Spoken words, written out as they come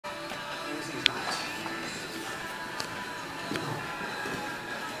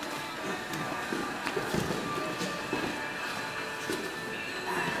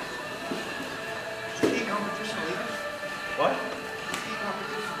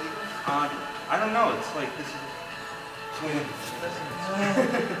I don't know. It's like this is.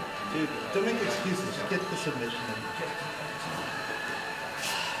 Dude, don't make excuses. Just get the submission in.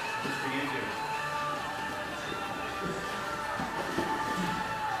 It's for you, dude.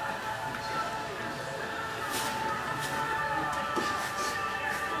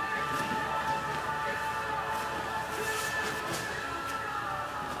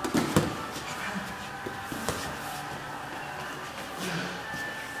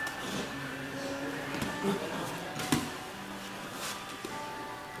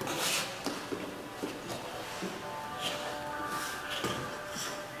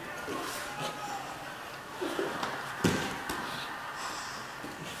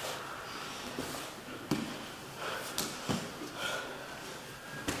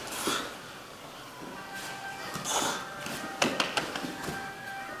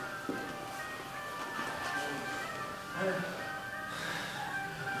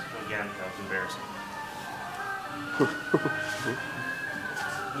 Again, that was embarrassing.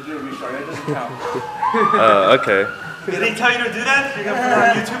 We'll do a restart. That doesn't count. Okay. Did he tell you to do that? You're gonna put it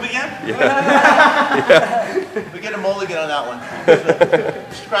on YouTube again? We get a mulligan on that one.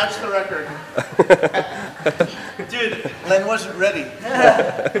 Scratch the record. Dude, Len wasn't ready.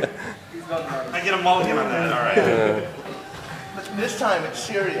 I get a mulligan on that. All right. But this time it's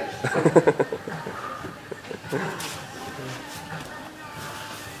serious.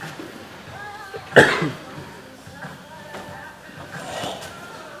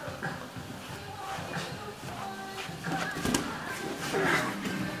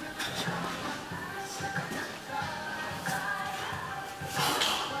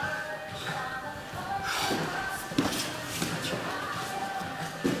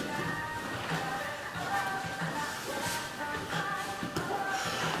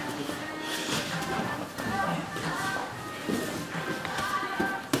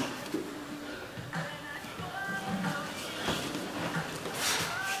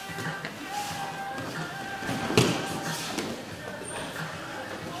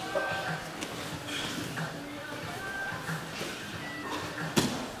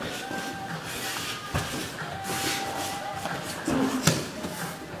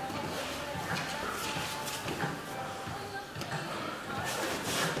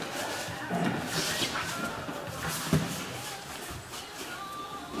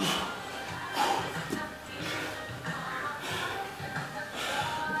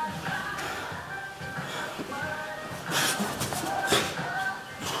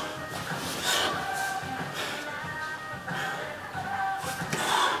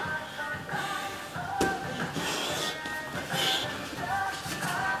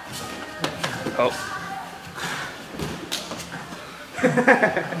 Oh.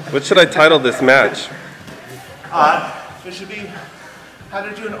 What should I title this match? It should be how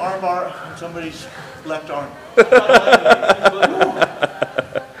to do an armbar on somebody's left arm.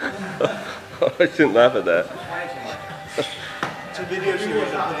 I shouldn't laugh at that. It's a video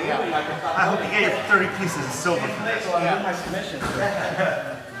series I'm putting out. I hope you get your 30 pieces of silver from this.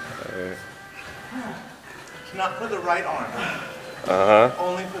 It's not for the right arm.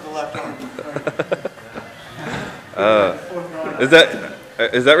 Only for the left arm. Is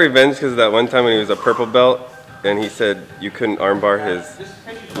that revenge because that one time when he was a purple belt and he said you couldn't armbar his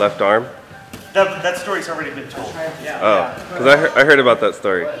left arm? That story's already been told. Oh, because I heard about that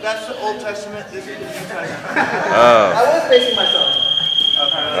story. That's the Old Testament. This is the New Testament. Oh. I was facing myself.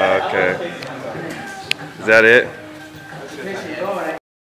 Okay. Is that it?